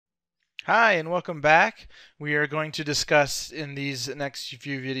Hi and welcome back. We are going to discuss in these next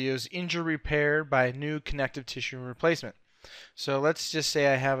few videos injury repair by new connective tissue replacement. So let's just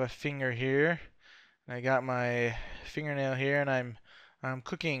say I have a finger here. I got my fingernail here and I'm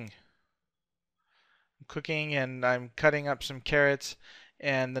cooking and I'm cutting up some carrots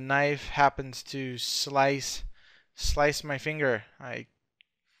and the knife happens to slice my finger. I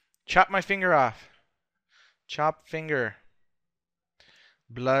chop my finger off. Chop finger.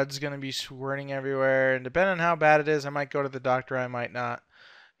 Blood's going to be squirting everywhere, and depending on how bad it is, I might go to the doctor, I might not.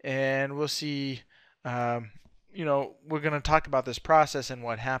 And we'll see, um, we're going to talk about this process and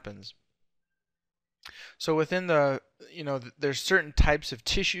what happens. So within there's certain types of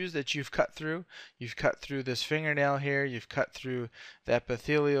tissues that you've cut through. You've cut through this fingernail here, you've cut through the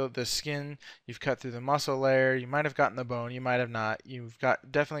epithelial, the skin, you've cut through the muscle layer, you might have gotten the bone, you might have not. You've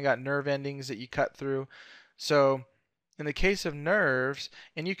definitely got nerve endings that you cut through. So in the case of nerves,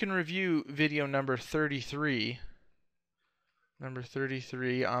 and you can review video number 33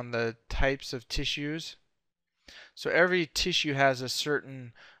 on the types of tissues. So every tissue has a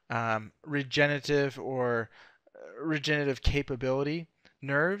certain regenerative capability.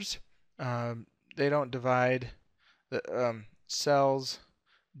 Nerves, they don't divide. The cells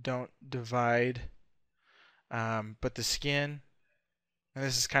don't divide, but the skin. And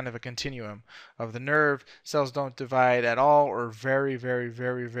this is kind of a continuum of the nerve. Cells don't divide at all or very, very,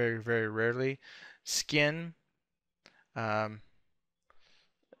 very, very, very rarely. Skin,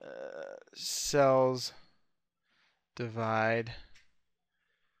 cells divide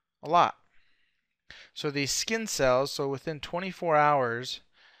a lot. So these skin cells, so within 24 hours,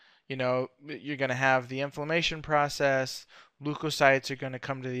 you're going to have the inflammation process. Leukocytes are going to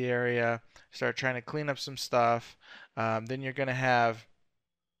come to the area, start trying to clean up some stuff. Then you're going to have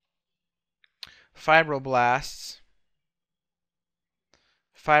fibroblasts.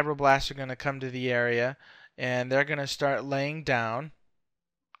 Fibroblasts are going to come to the area, and they're going to start laying down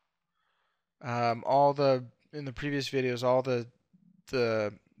in the previous videos, all the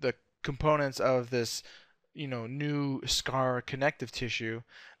components of this new scar connective tissue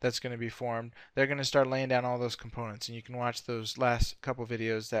that's going to be formed. They're going to start laying down all those components, and you can watch those last couple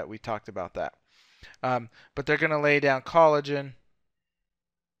videos that we talked about that. But they're going to lay down collagen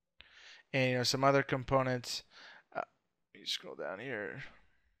and some other components. You scroll down here.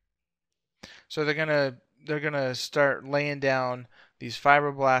 So they're gonna start laying down, these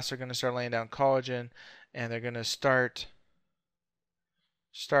fibroblasts are gonna start laying down collagen, and they're gonna start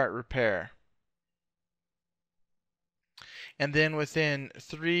repair. And then within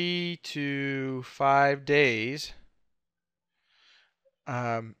 3 to 5 days,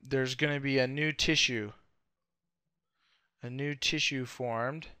 there's going to be a new tissue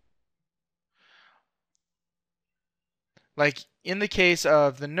formed. Like in the case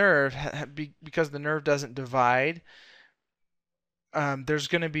of the nerve, because the nerve doesn't divide, there's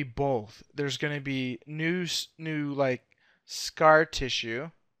going to be both. There's going to be new like scar tissue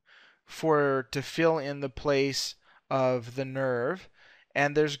to fill in the place of the nerve,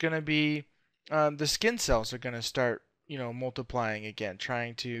 and there's going to be the skin cells are going to start multiplying again,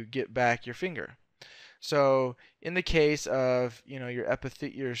 trying to get back your finger. So in the case of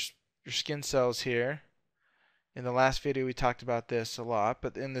your skin cells here, in the last video we talked about this a lot,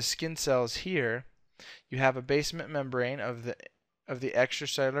 but in the skin cells here, you have a basement membrane of the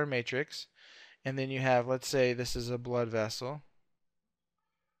extracellular matrix, and then you have, let's say this is a blood vessel,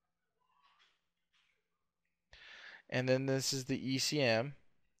 and then this is the ECM,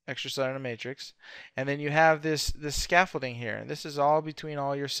 extracellular matrix, and then you have this scaffolding here, and this is all between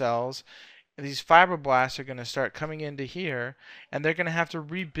all your cells. And these fibroblasts are going to start coming into here, and they're going to have to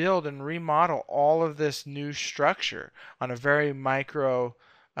rebuild and remodel all of this new structure on a very micro,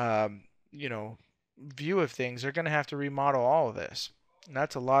 view of things. They're going to have to remodel all of this, and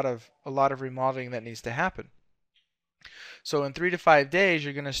that's a lot of remodeling that needs to happen. So in 3 to 5 days,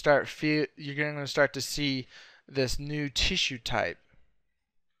 you're going to start to see this new tissue type,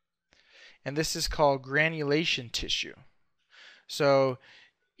 and this is called granulation tissue. So,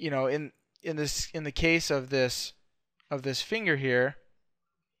 in the case of this finger here,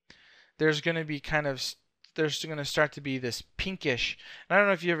 there's going to start to be this pinkish. And I don't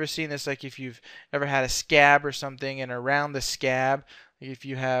know if you've ever seen this, like if you've ever had a scab or something, and around the scab, if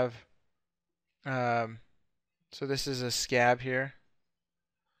you have, so this is a scab here,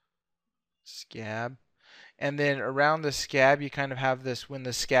 scab. And then around the scab, you kind of have this, when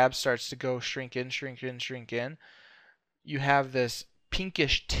the scab starts to go shrink in, you have this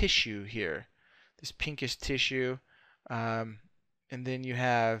pinkish tissue here, this pinkish tissue, and then you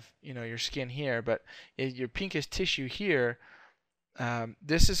have your skin here, but your pinkish tissue here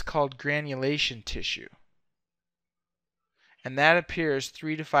This is called granulation tissue, and that appears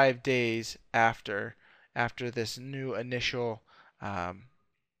 3 to 5 days after this new initial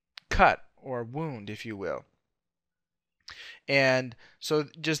cut or wound, if you will. And so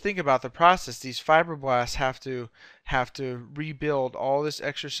just think about the process. These fibroblasts have to rebuild all this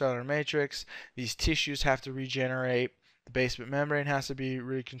extracellular matrix. These tissues have to regenerate. The basement membrane has to be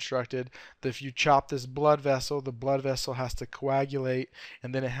reconstructed. If you chop this blood vessel, the blood vessel has to coagulate,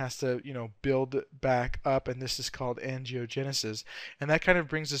 and then it has to, build back up, and this is called angiogenesis. And that kind of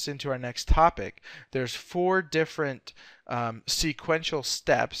brings us into our next topic. There's 4 different sequential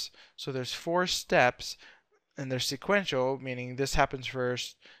steps. So there's 4 steps, and they're sequential, meaning this happens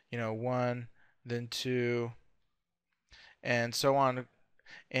first, 1, then 2, and so on.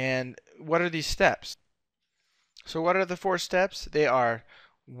 And what are these steps? So what are the 4 steps? They are: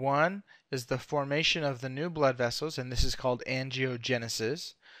 1 is the formation of the new blood vessels, and this is called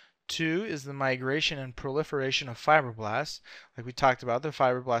angiogenesis. 2 is the migration and proliferation of fibroblasts. Like we talked about, the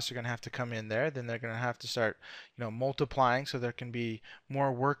fibroblasts are going to have to come in there. Then they're going to have to start, multiplying, so there can be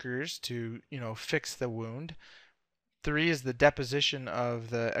more workers to, fix the wound. 3 is the deposition of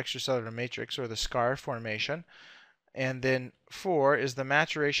the extracellular matrix, or the scar formation. And then 4 is the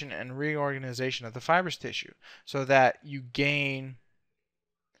maturation and reorganization of the fibrous tissue, so that you gain,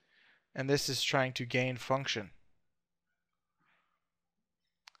 and this is trying to gain function.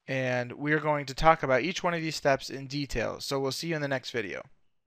 And we're going to talk about each one of these steps in detail. So we'll see you in the next video.